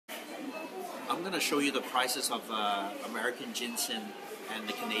I'm going to show you the prices of American ginseng and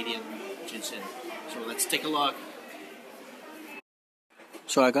the Canadian ginseng. So let's take a look.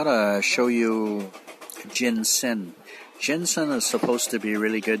 So I gotta show you ginseng. Ginseng is supposed to be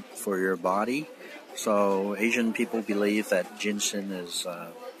really good for your body. So Asian people believe that ginseng is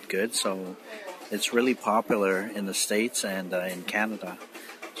good. So it's really popular in the States and in Canada.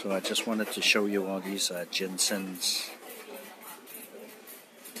 So I just wanted to show you all these ginsengs.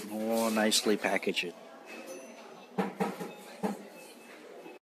 All nicely packaged. I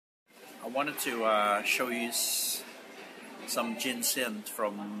wanted to show you some ginseng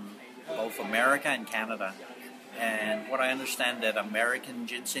from both America and Canada. And what I understand that American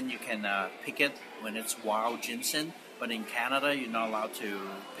ginseng, you can pick it when it's wild ginseng, but in Canada you're not allowed to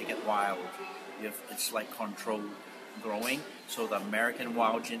pick it wild. It's like controlled growing. So the American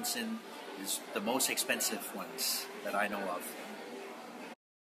wild ginseng is the most expensive ones that I know of.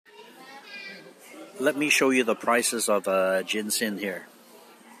 Let me show you the prices of ginseng here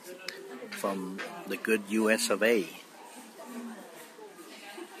from the good US of A.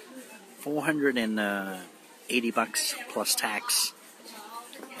 $480 plus tax.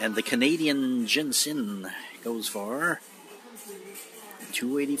 And the Canadian ginseng goes for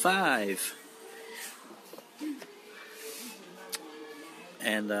 $285.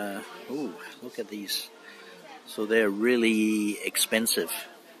 And oh, look at these. So they're really expensive.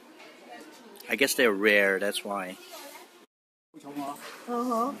 I guess they're rare, that's why.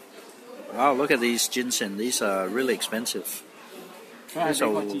 Wow, look at these ginseng. These are really expensive. These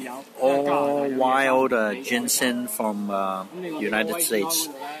are all wild ginseng from United States.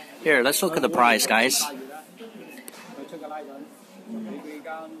 Here, let's look at the price, guys.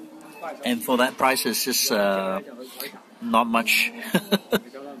 And for that price, it's just not much.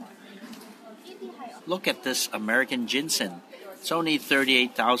 Look at this American ginseng. It's only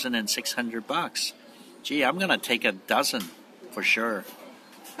 $38,600. Gee, I'm gonna take a dozen for sure.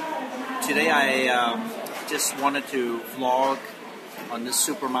 Today I just wanted to vlog on this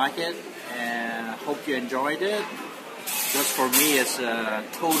supermarket, and I hope you enjoyed it. Just for me, it's a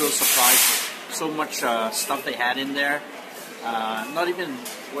total surprise. So much stuff they had in there. Not even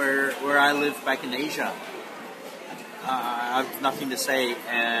where I live back in Asia. I have nothing to say.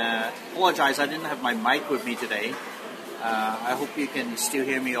 Apologize, I didn't have my mic with me today. I hope you can still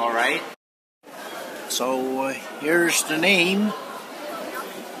hear me all right. So here's the name.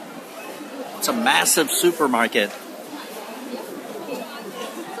 It's a massive supermarket.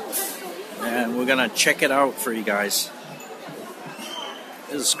 And we're gonna check it out for you guys.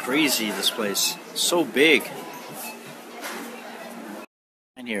 This is crazy, this place. So big.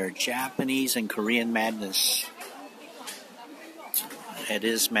 And here, Japanese and Korean madness. It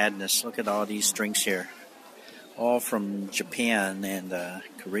is madness. Look at all these drinks here. All from Japan and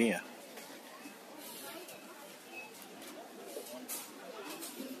Korea.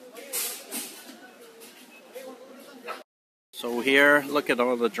 So here, look at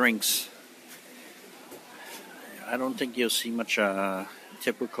all the drinks. I don't think you'll see much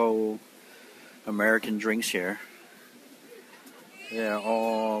typical American drinks here. They're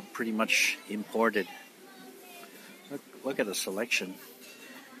all pretty much imported. Look at the selection.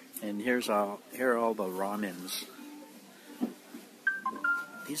 And here are all the ramens.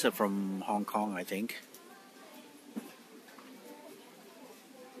 These are from Hong Kong, I think.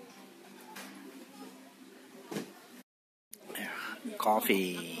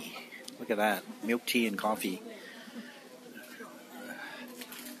 Coffee. Look at that. Milk tea and coffee.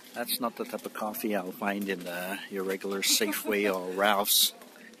 That's not the type of coffee I'll find in your regular Safeway or Ralph's.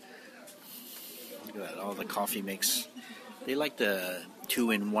 Look at that, all the coffee mix. They like the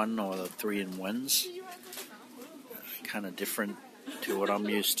 2-in-1 or the 3-in-1s. Kind of different to what I'm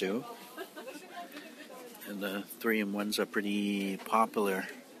used to. And the 3-in-1s are pretty popular.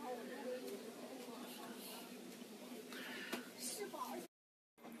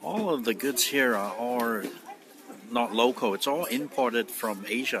 All of the goods here are all not local. It's all imported from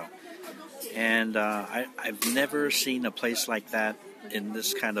Asia. And I've never seen a place like that in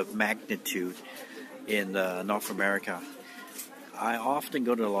this kind of magnitude in North America. I often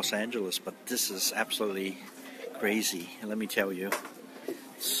go to Los Angeles, but this is absolutely crazy, let me tell you.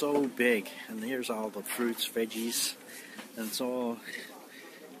 So big. And here's all the fruits, veggies, and it's all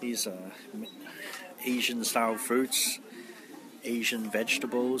these Asian style fruits, Asian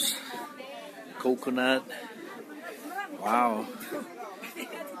vegetables, coconut. Wow,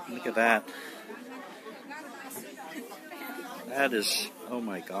 look at that. That is, oh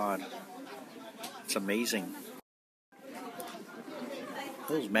my God, it's amazing.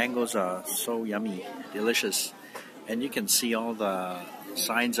 Those mangoes are so yummy, delicious. And you can see all the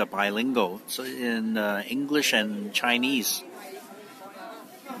signs are bilingual, so in English and Chinese.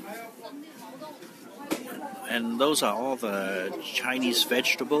 And those are all the Chinese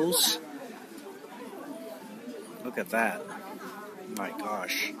vegetables. Look at that. My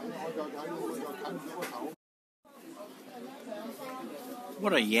gosh.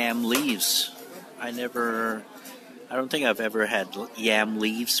 What are yam leaves? I don't think I've ever had yam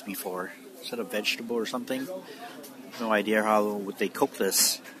leaves before. Is that a vegetable or something? No idea how would they cook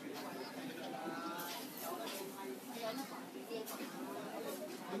this.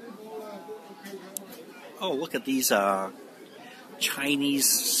 Oh, look at these Chinese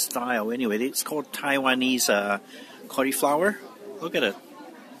style. Anyway, it's called Taiwanese cauliflower. Look at it.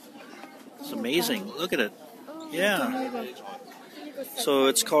 It's amazing. Look at it. Yeah. So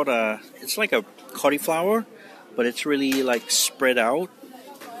it's called it's like a cauliflower, but it's really like spread out.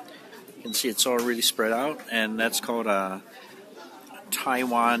 You can see it's all really spread out, and that's called a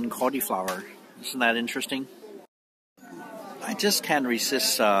Taiwan cauliflower. Isn't that interesting? I just can't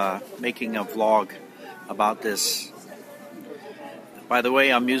resist making a vlog about this. By the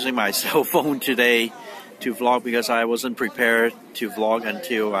way, I'm using my cell phone today to vlog because I wasn't prepared to vlog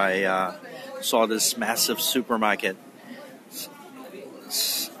until I saw this massive supermarket.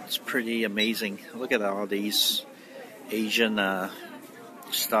 It's pretty amazing. Look at all these Asian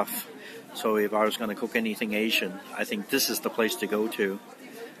stuff. So if I was going to cook anything Asian, I think this is the place to go to.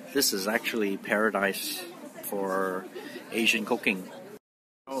 This is actually paradise for Asian cooking.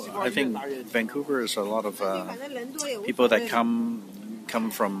 I think Vancouver is a lot of people that come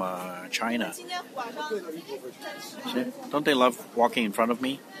from China. See? Don't they love walking in front of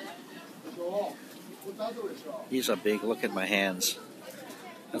me? These are big. Look at my hands.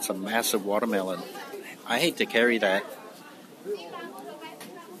 That's a massive watermelon. I hate to carry that.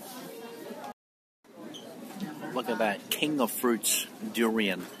 Look at that. King of fruits,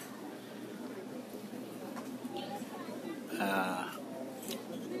 durian.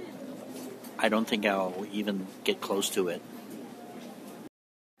 I don't think I'll even get close to it.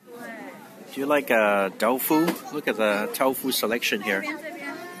 Do you like tofu? Look at the tofu selection here.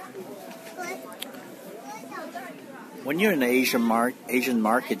 When you're in the Asian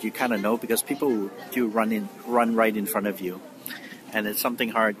market, you kind of know because people do run right in front of you, and it's something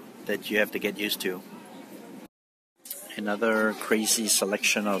hard that you have to get used to. Another crazy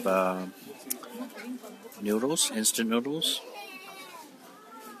selection of noodles, instant noodles.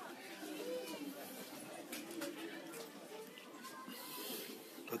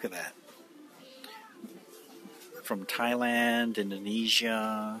 Look at that. From Thailand,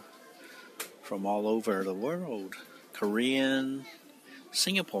 Indonesia, from all over the world. Korean,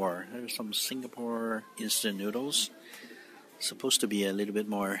 Singapore. There's some Singapore instant noodles. Supposed to be a little bit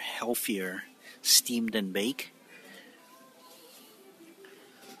more healthier, steamed and baked.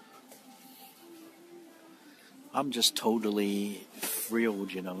 I'm just totally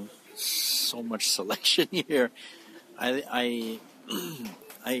thrilled, you know. So much selection here. I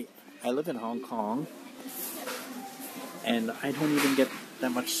live in Hong Kong, and I don't even get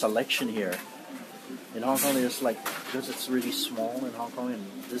that much selection here. In Hong Kong, there's like, because it's really small in Hong Kong, and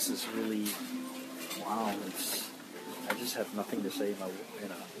this is really, wow. I just have nothing to say about, you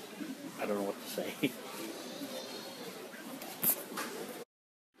know, I don't know what to say.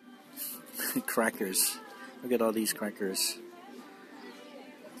 Crackers. Look at all these crackers.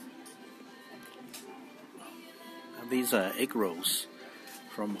 These are egg rolls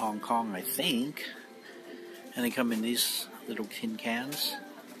from Hong Kong, I think. And they come in these little tin cans.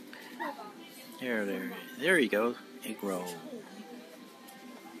 There you go. Egg roll.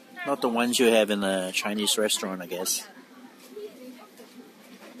 Not the ones you have in a Chinese restaurant, I guess.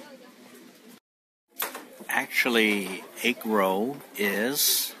 Actually, egg roll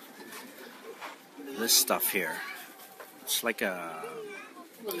is this stuff here. It's like a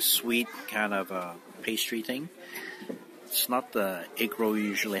sweet kind of a pastry thing. It's not the egg roll you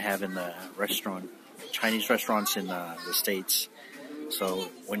usually have in the Chinese restaurants in the States. So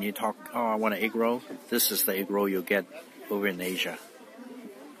when you talk, oh, I want an egg roll, this is the egg roll you'll get over in Asia.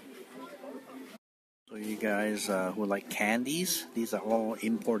 So you guys who like candies, these are all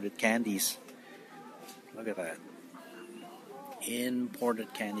imported candies. Look at that.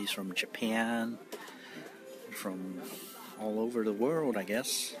 Imported candies from Japan, from all over the world, I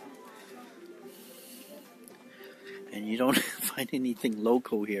guess. And you don't find anything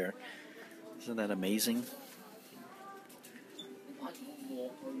local here. Isn't that amazing?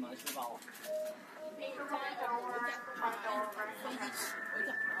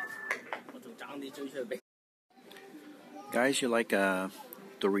 Guys, you like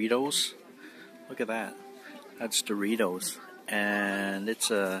Doritos? Look at that. That's Doritos. and it's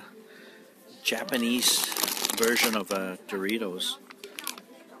a Japanese version of Doritos.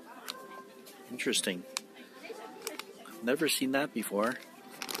 Interesting. Never seen that before,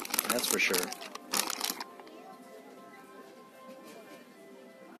 that's for sure.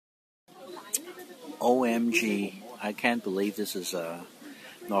 OMG, I can't believe this is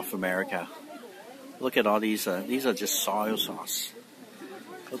North America. Look at all these are just soy sauce.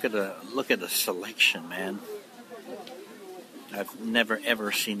 Look at the selection, man. I've never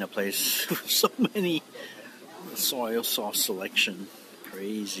ever seen a place with so many soy sauce selection.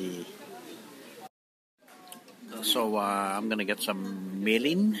 Crazy. So I'm gonna get some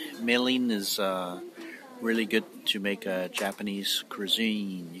mirin. Mirin is really good to make a Japanese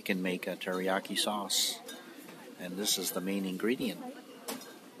cuisine. You can make a teriyaki sauce, and this is the main ingredient.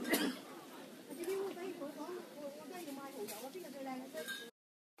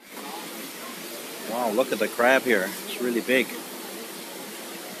 Wow, look at the crab here. It's really big.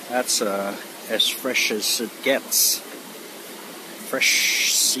 That's as fresh as it gets.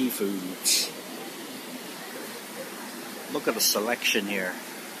 Fresh seafoods. Look at the selection here.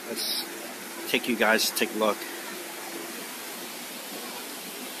 Let's take you guys to take a look.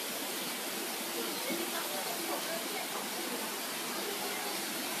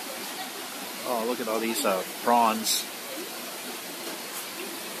 Oh, look at all these prawns.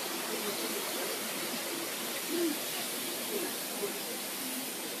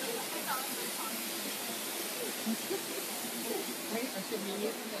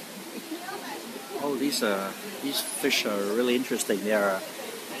 Oh, these fish are really interesting. They are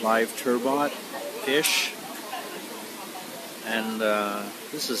live turbot fish, and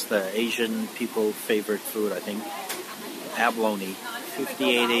this is the Asian people favorite food, I think. Abalone,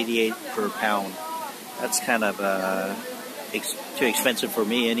 $58.88 per pound. That's kind of too expensive for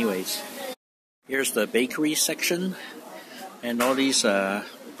me anyways. Here's the bakery section, and all these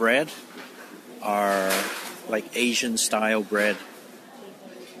bread are like Asian style bread,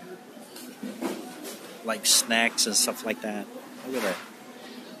 like snacks and stuff like that. Look at that.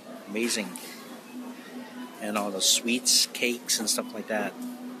 Amazing. And all the sweets, cakes and stuff like that.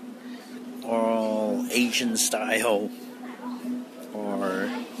 All Asian style. Or,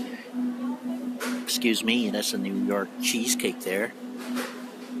 excuse me, that's a New York cheesecake there.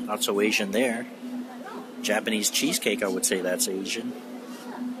 Not so Asian there. Japanese cheesecake, I would say that's Asian.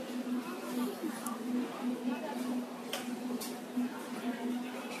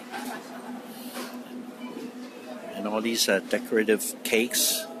 And all these decorative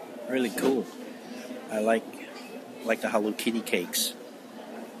cakes, really cool. I like the Hello Kitty cakes.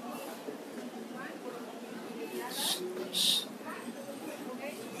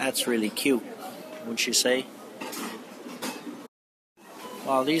 That's really cute, wouldn't you say?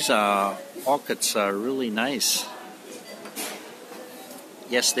 Wow, these orchids are really nice.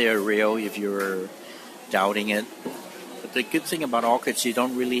 Yes, they are real if you're doubting it. But the good thing about orchids, you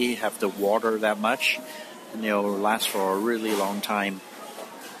don't really have to water that much, and they'll last for a really long time.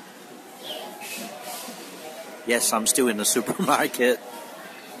 Yes, I'm still in the supermarket.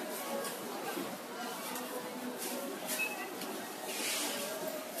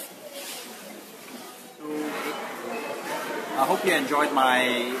 I hope you enjoyed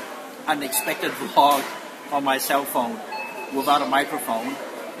my unexpected vlog on my cell phone without a microphone.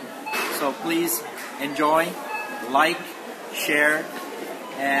 So please enjoy, like, share,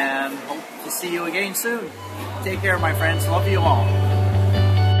 and hope to see you again soon. Take care, my friends. Love you all.